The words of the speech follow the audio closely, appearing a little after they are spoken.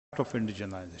of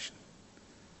indigenization.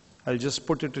 I'll just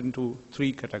put it into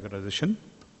three categorization.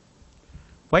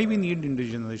 Why we need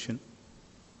indigenization?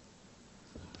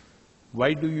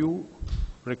 Why do you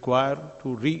require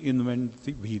to reinvent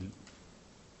the wheel?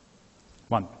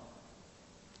 One,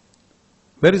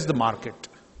 where is the market?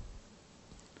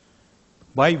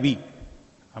 Why we?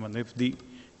 I mean, if the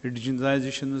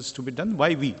indigenization is to be done,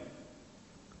 why we?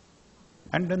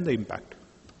 And then the impact.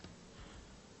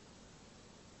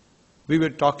 We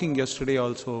were talking yesterday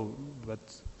also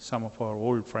with some of our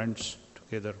old friends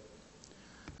together.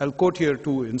 I'll quote here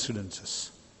two incidences.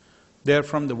 They are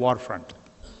from the war front.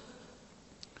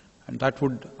 And that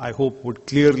would, I hope, would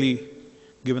clearly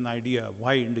give an idea of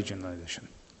why indigenization.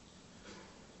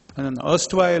 And in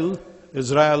erstwhile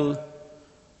Israel-Arab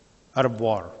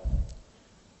war,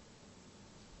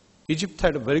 Egypt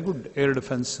had a very good air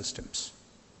defense systems.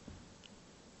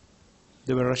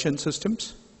 They were Russian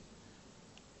systems,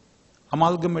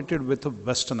 amalgamated with a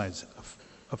westernized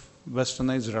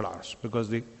radars, because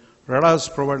the radars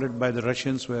provided by the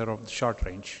Russians were of short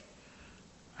range,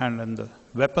 and then the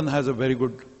weapon has a very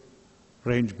good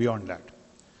range beyond that.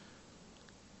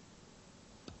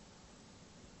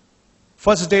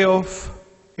 First day of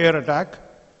air attack,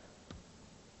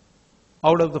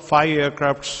 out of the 5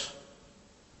 aircrafts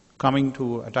coming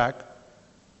to attack,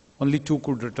 only 2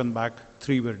 could return back,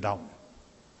 3 were down.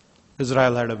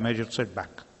 Israel had a major setback.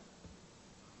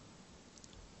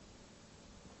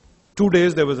 2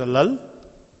 days there was a lull,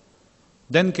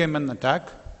 then came an attack.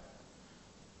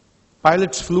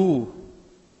 Pilots flew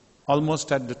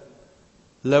almost at the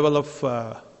level of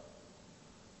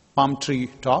palm tree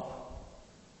top,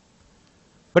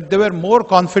 but they were more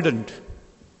confident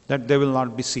that they will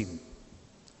not be seen.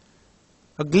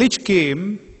 A glitch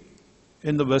came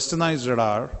in the westernized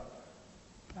radar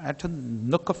at a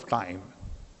nick of time,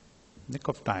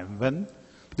 when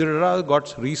the radar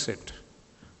got reset.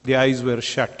 The eyes were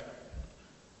shut.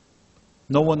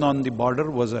 No one on the border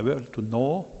was able to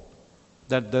know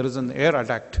that there is an air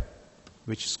attack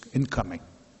which is incoming.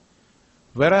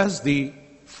 Whereas the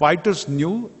fighters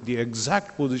knew the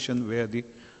exact position where the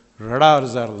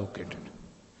radars are located.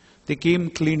 They came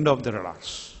cleaned off the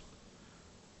radars.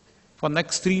 For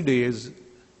next 3 days,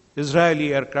 Israeli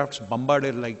aircrafts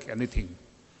bombarded like anything.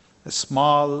 A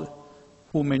small,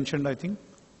 who mentioned, I think,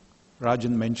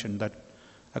 Rajan mentioned that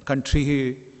a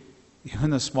country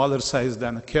even a smaller size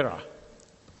than a Kera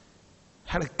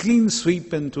had a clean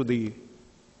sweep into the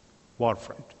war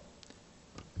front.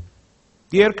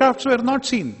 The aircrafts were not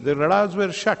seen. The radars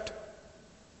were shut.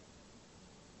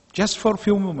 Just for a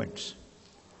few moments.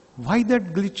 Why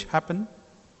that glitch happened?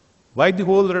 Why the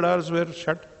whole radars were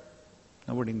shut?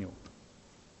 Nobody knew.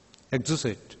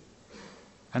 Exocet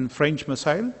and French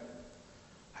missile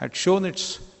had shown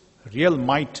its real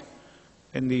might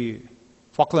in the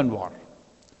Falkland War.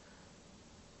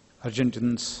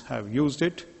 Argentinians have used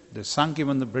it. They sunk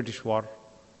even the British war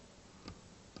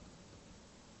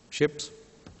ships.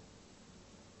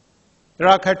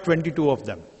 Iraq had 22 of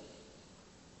them.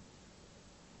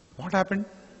 What happened?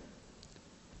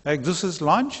 Exocet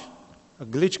launch, a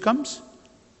glitch comes,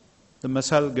 the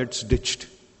missile gets ditched.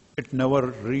 It never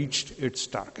reached its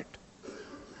target.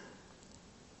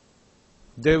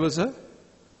 There was a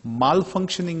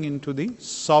malfunctioning into the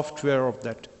software of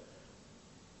that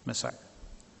missile.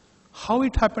 How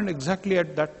it happened exactly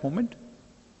at that moment?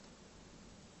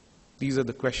 These are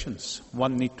the questions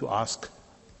one needs to ask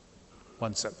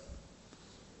oneself.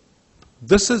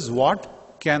 This is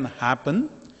what can happen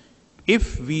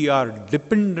if we are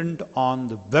dependent on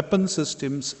the weapon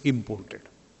systems imported.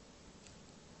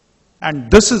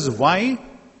 And this is why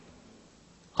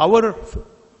our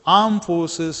armed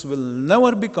forces will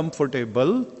never be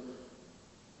comfortable.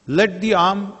 Let the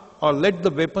arm or let the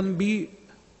weapon be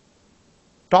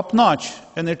top-notch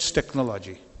in its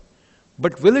technology.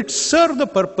 But will it serve the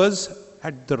purpose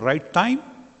at the right time?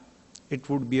 It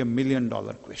would be $1 million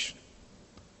question.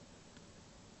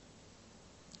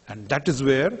 And that is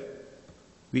where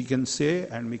we can say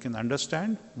and we can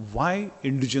understand why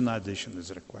indigenization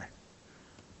is required.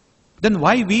 Then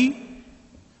why we?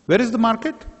 Where is the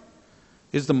market?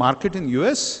 Is the market in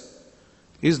US?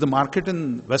 Is the market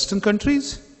in Western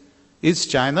countries? Is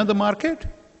China the market?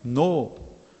 No.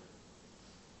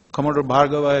 Commodore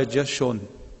Bhargava has just shown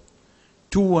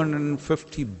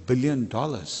 $250 billion.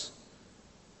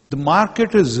 The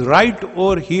market is right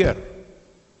over here.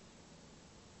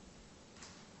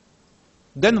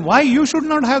 Then why you should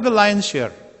not have the lion's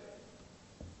share?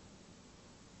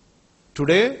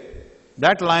 Today,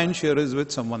 that lion's share is with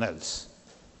someone else.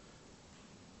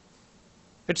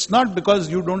 It's not because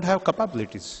you don't have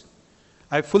capabilities.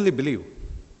 I fully believe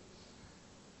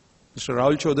Mr.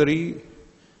 Rahul Chaudhary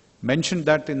mentioned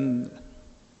that in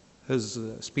his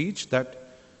speech, that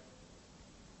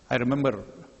I remember a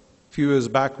few years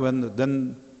back when the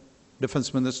then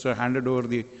Defense Minister handed over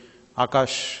the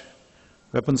Akash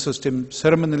weapon system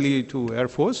ceremonially to Air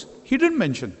Force, he didn't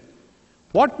mention.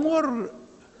 What more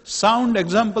sound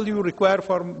example you require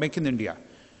for Make in India?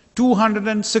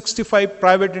 265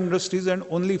 private industries and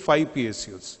only 5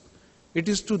 PSUs. It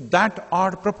is to that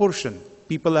odd proportion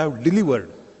people have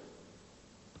delivered.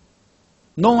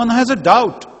 No one has a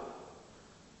doubt.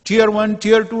 Tier 1,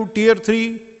 Tier 2, Tier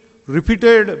 3,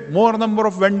 repeated more number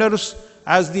of vendors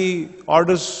as the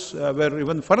orders were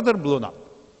even further blown up.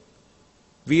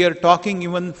 We are talking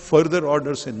even further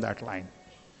orders in that line.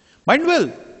 Mind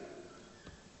well,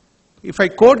 if I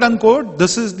quote unquote,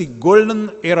 this is the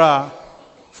golden era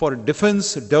for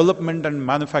defense development and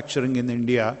manufacturing in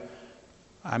India,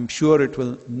 I'm sure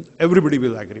everybody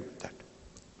will agree with that.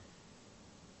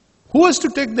 Who has to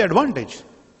take the advantage?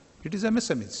 It is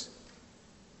MSMEs.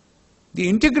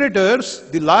 The integrators,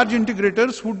 the large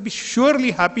integrators would be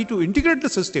surely happy to integrate the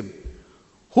system.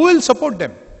 Who will support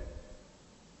them?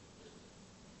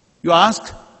 You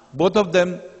ask both of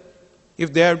them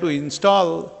if they have to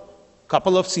install a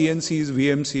couple of CNCs,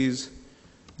 VMCs,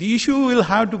 the issue will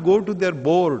have to go to their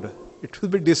board. It will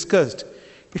be discussed.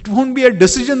 It won't be a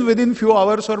decision within few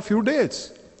hours or few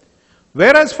days.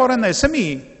 Whereas for an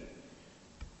SME,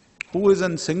 who is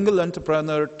a single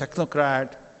entrepreneur,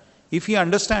 technocrat, if he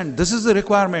understands this is the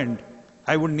requirement,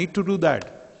 I would need to do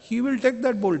that, he will take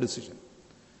that bold decision.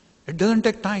 It doesn't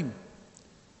take time.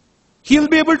 He will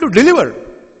be able to deliver.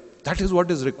 That is what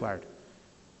is required.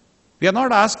 We are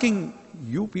not asking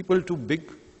you people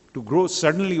to grow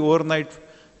suddenly overnight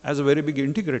as a very big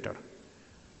integrator.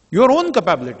 Your own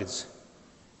capabilities,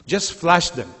 just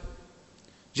flash them.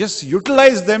 Just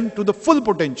utilize them to the full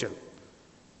potential.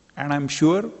 And I'm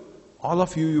sure all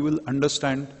of you will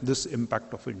understand this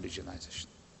impact of indigenization.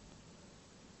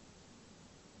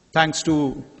 Thanks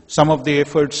to some of the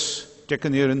efforts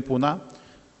taken here in Pune,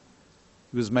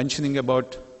 he was mentioning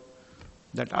about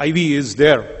that IV is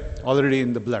there already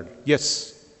in the blood.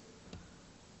 Yes.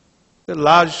 The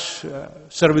large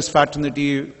service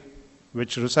fraternity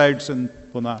which resides in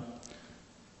Pune.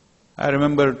 I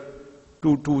remember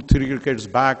 3 decades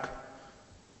back,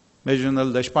 Major General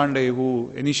Deshpande,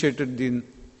 who initiated the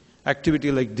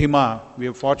activity like DIIA. We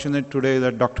are fortunate today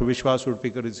that Dr. Vishwas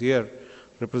Udpikar is here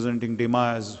representing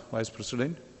DIIA as Vice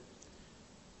President.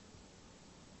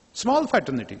 Small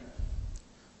fraternity.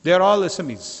 They are all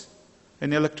SMEs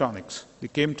in electronics. They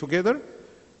came together,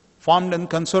 formed in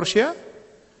consortia,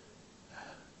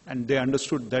 and they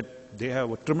understood that they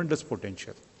have a tremendous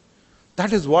potential.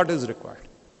 That is what is required.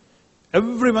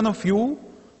 Every one of you,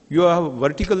 you have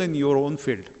vertical in your own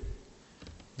field.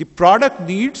 The product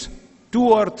needs 2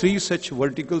 or 3 such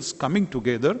verticals coming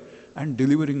together and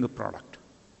delivering a product.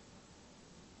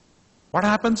 What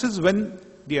happens is when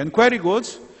the inquiry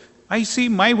goes, I see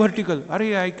my vertical,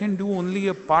 I can do only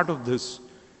a part of this.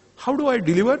 How do I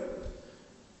deliver?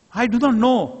 I do not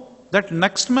know. That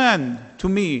next man to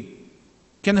me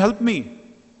can help me.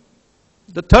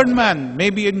 The third man,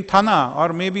 maybe in Thana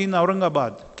or maybe in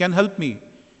Aurangabad, can help me.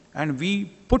 And we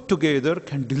put together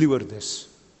can deliver this.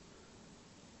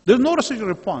 There is no such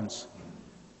response.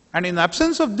 And in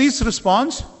absence of this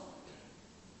response,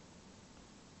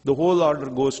 the whole order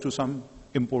goes to some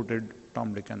imported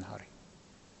Tom, Dick and Harry.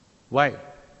 Why?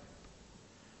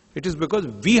 It is because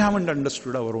we haven't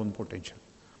understood our own potential.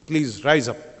 Please rise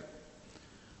up.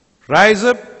 Rise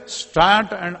up,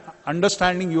 start and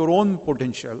understanding your own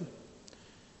potential.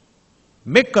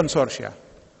 Make consortia.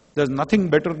 There's nothing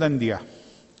better than DIIA.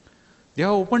 They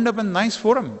have opened up a nice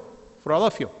forum for all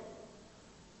of you.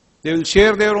 They will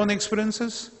share their own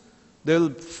experiences. They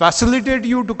will facilitate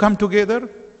you to come together.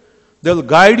 They will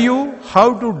guide you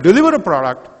how to deliver a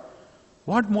product.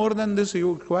 What more than this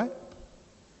you require?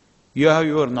 You have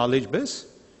your knowledge base.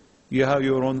 You have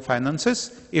your own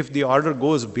finances. If the order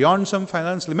goes beyond some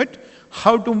finance limit,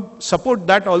 how to support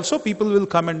that also, people will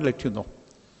come and let you know.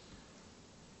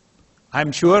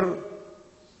 I'm sure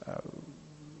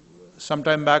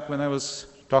sometime back when I was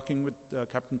talking with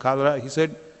Captain Kalra, he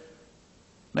said,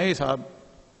 "Nahi sahab,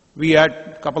 we had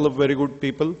a couple of very good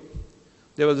people.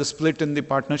 There was a split in the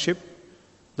partnership.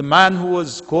 The man who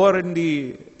was core in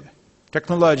the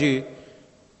technology,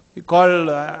 he called,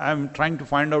 I'm trying to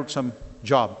find out some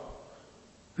job."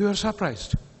 We were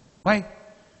surprised. Why?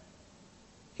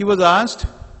 He was asked,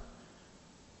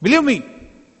 believe me,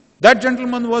 that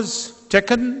gentleman was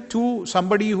taken to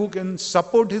somebody who can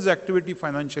support his activity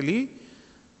financially.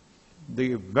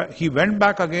 He went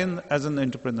back again as an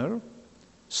entrepreneur,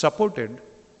 supported,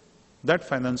 that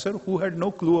financier who had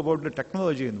no clue about the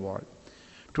technology involved.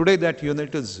 Today that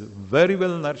unit is very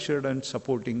well nurtured and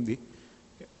supporting the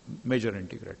major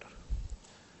integrator.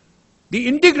 The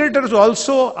integrators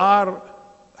also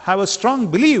have a strong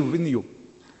belief in you.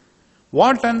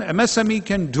 What an MSME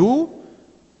can do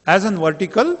as a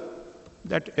vertical,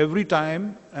 that every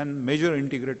time a major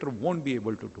integrator won't be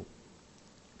able to do,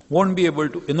 won't be able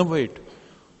to innovate,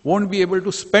 won't be able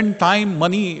to spend time,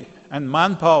 money and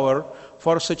manpower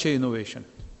for such an innovation.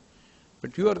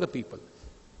 But you are the people.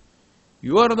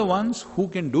 You are the ones who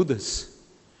can do this.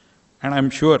 And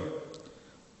I'm sure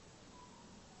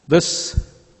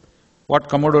this, what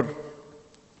Commodore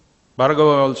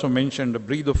Bhargava also mentioned, a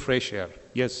breath of fresh air.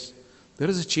 Yes, there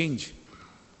is a change.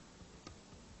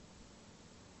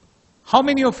 How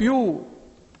many of you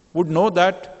would know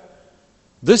that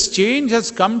this change has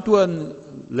come to a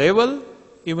level,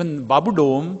 even Babu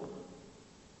Dome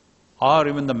or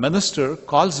even the minister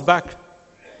calls back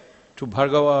to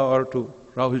Bhargava or to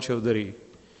Rahul Chaudhary,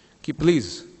 ki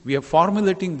please, we are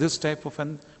formulating this type of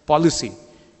an policy.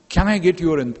 Can I get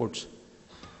your inputs?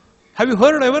 Have you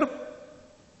heard ever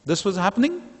this was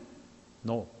happening?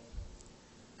 No.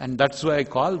 And that's why I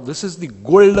call this is the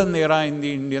golden era in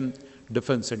the Indian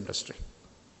defense industry.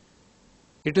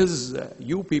 It is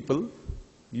you people,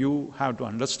 you have to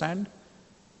understand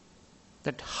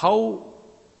that how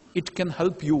it can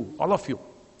help you, all of you,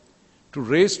 to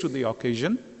raise to the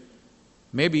occasion.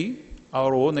 Maybe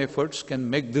our own efforts can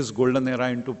make this golden era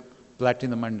into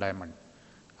platinum and diamond.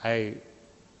 I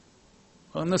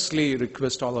earnestly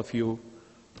request all of you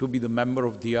to be the member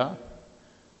of DIIA.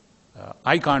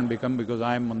 I can't become because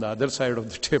I am on the other side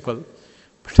of the table,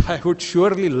 but I would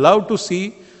surely love to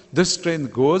see this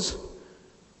strength goes,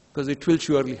 because it will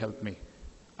surely help me.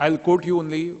 I'll quote you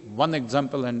only one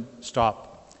example and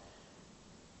stop.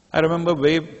 I remember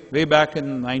way back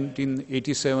in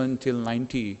 1987 till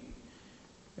 90,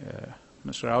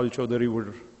 Mr. Rahul Chaudhary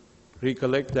would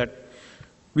recollect that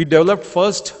we developed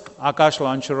first Akash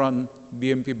launcher on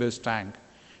BMP-based tank.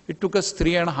 It took us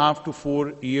 3.5 to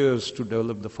 4 years to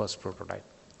develop the first prototype.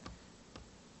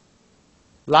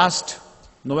 Last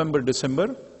November,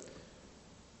 December,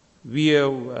 we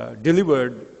have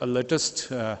delivered a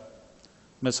latest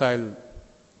missile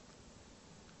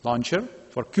launcher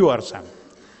for QRSAM.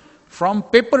 From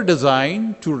paper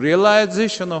design to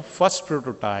realization of first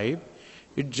prototype,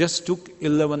 it just took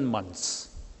 11 months.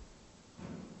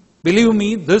 Believe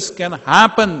me, this can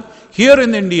happen here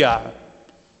in India.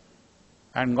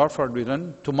 And God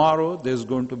forbid, tomorrow there's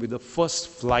going to be the first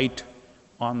flight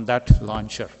on that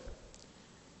launcher.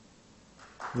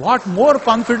 What more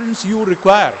confidence you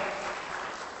require?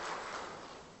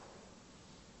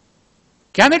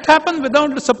 Can it happen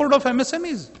without the support of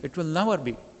MSMEs? It will never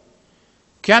be.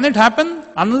 Can it happen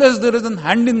unless there is a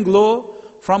hand in glove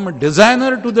from a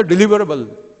designer to the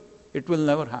deliverable? It will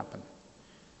never happen.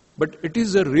 But it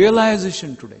is a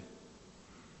realization today.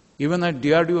 Even at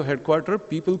DRDO headquarters,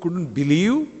 people couldn't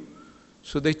believe,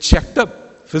 so they checked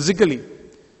up physically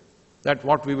that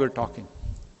what we were talking.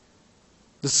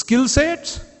 The skill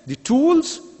sets, the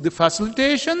tools, the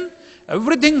facilitation,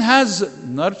 everything has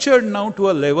nurtured now to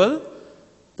a level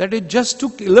that it just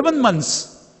took 11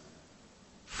 months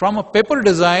from a paper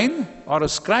design or a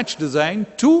scratch design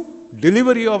to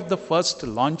delivery of the first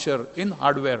launcher in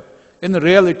hardware, in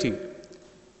reality,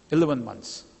 11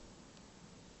 months.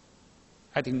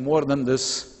 I think more than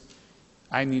this,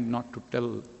 I need not to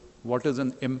tell what is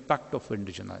an impact of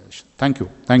indigenization. Thank you.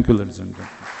 Thank you, ladies and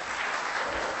gentlemen.